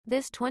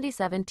This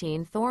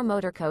 2017 Thor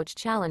Motor Coach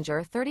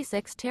Challenger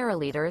 36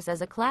 teraliters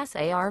is a Class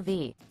A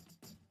RV.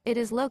 It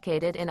is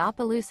located in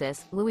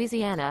Opelousas,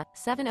 Louisiana,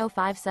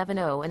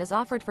 70570 and is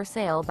offered for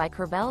sale by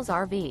Courvelle's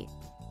RV.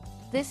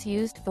 This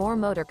used Thor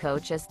Motor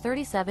Coach is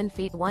 37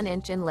 feet 1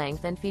 inch in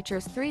length and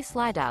features 3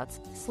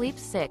 slideouts,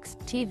 sleeps 6,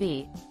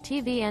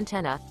 TV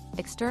antenna,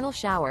 external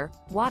shower,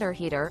 water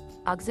heater,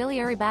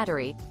 auxiliary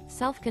battery,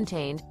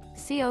 self-contained,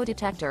 CO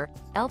detector,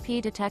 LP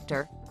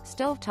detector,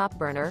 stovetop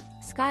burner,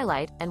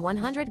 Skylight, and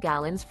 100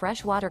 gallons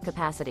fresh water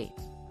capacity.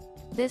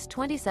 This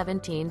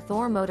 2017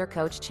 Thor Motor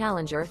Coach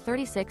Challenger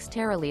 36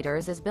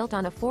 teraliters is built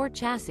on a Ford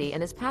chassis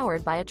and is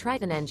powered by a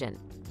Triton engine.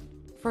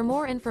 For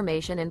more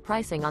information and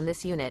pricing on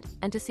this unit,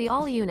 and to see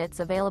all units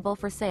available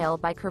for sale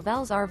by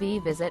Courvelle's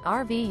RV, visit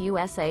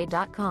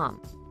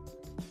RVUSA.com.